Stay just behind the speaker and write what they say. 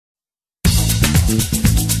Hey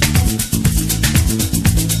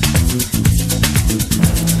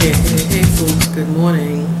folks, good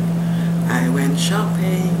morning. I went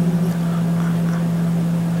shopping.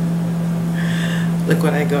 Look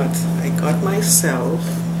what I got. I got myself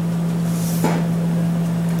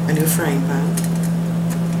a new frying pan,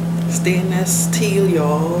 stainless steel,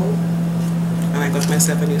 y'all, and I got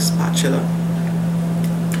myself a new spatula.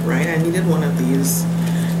 Right, I needed one of these.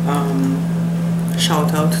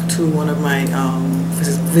 Shout out to one of my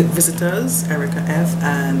visitors, Erica F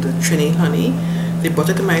and Trini Honey. They brought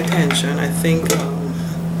it to my attention. I think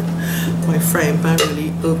my frying pan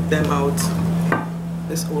really opened them out.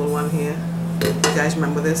 This old one here. You guys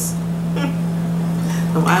remember this?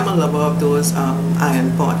 Now, I'm a lover of those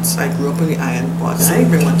iron pots. I grew up in the iron pots. I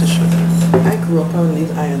bring one to show you. I grew up on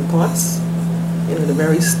these iron pots. You know, they're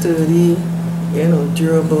very sturdy, you know,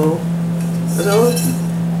 durable. So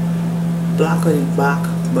black on the back,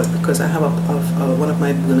 but because I have one of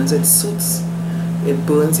my burners, it suits. It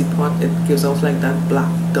burns the pot, it gives off like that black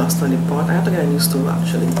dust on the pot. I have to get a new stove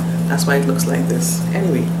actually. That's why it looks like this.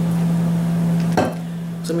 Anyway,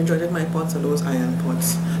 so majority of my pots are those iron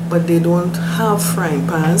pots, but they don't have frying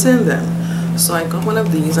pans in them. So I got one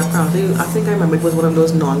of these. Apparently, I think I remember it was one of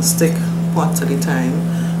those non-stick pots at the time.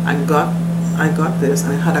 I got this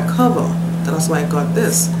and it had a cover. That's why I got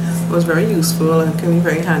this. It was very useful and came in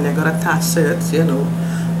very handy. I got attached to it, you know.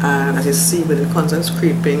 And as you see, with the constant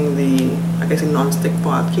scraping, I guess the non-stick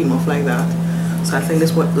part came off like that. So I think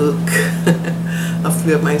this would irk a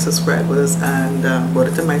few of my subscribers, and brought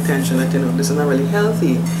it to my attention that, you know, this is not really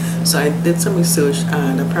healthy. So I did some research,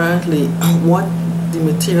 and apparently what the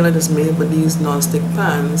material that is made with these non-stick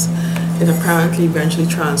pans, it apparently eventually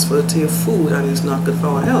transferred to your food and is not good for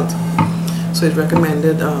our health. So it's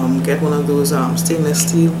recommended get one of those stainless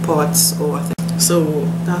steel pots, or I think. So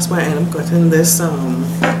that's why I ended up getting this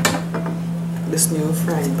this new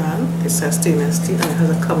frying pan. It says stainless steel and it has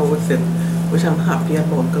a cover with it, which I'm happy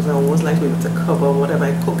about, because I always like to be able to cover whatever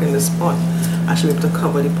I cook in this pot. I should be able to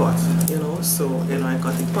cover the pot, you know. So, you know, I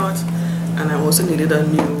got the pot, and I also needed a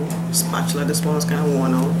new spatula. This one was kind of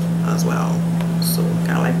worn out as well, so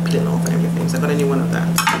kind of like peeling off and everything. So I got a new one of that.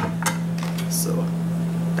 So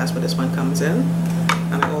that's where this one comes in.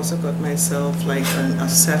 And I also got myself like a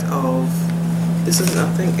set of, this is, I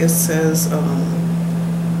think it says,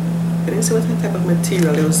 I didn't say what type of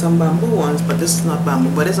material. There was some bamboo ones, but this is not bamboo,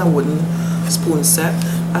 but it's a wooden spoon set.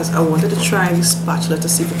 As I wanted to try the spatula to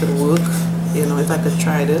see if it could work, you know, if I could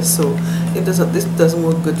try this. So if this doesn't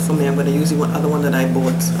work good for me, I'm going to use the other one that I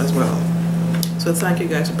bought as well. So thank you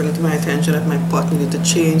guys for bringing to my attention that my pot needed to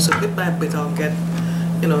change. So bit by bit I'll get,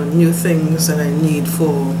 you know, new things that I need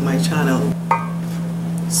for my channel.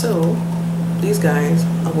 So these guys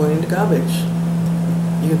are going in the garbage.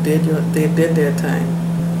 They did their time.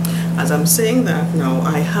 As I'm saying that now,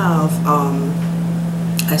 I have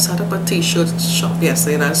I set up a t-shirt shop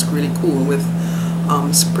yesterday. That's really cool, with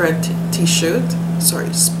spread shirt.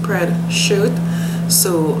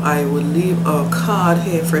 So I will leave a card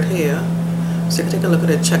here for it here, so you can take a look at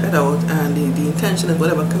it, check it out. And the intention is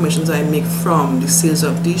whatever commissions I make from the sales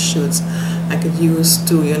of these shirts, I could use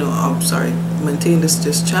to, you know, maintain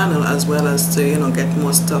this channel, as well as to, you know, get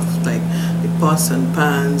more stuff like the pots and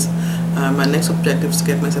pans. My next objective is to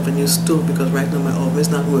get myself a new stove, because right now my oven is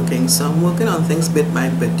not working. So I'm working on things bit by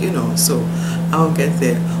bit, you know, so I'll get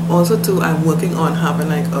there. Also too, I'm working on having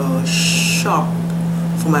like a shop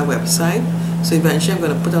for my website. So eventually I'm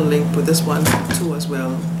going to put a link with this one too as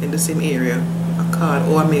well, in the same area, a card,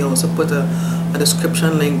 or I may also put a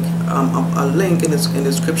description link, a link in the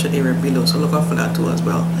description area below. So look out for that too as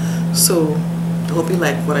well. So I hope you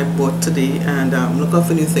like what I bought today, and look out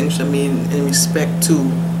for new things from me in respect to,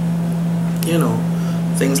 you know,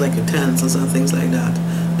 things like utensils and things like that.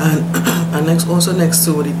 And next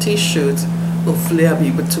to the t-shirt, hopefully I'll be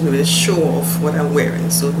able to really show off what I'm wearing.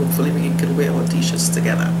 So hopefully we can wear our t-shirts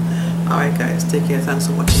together. Alright guys, take care, thanks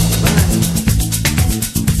so much, bye.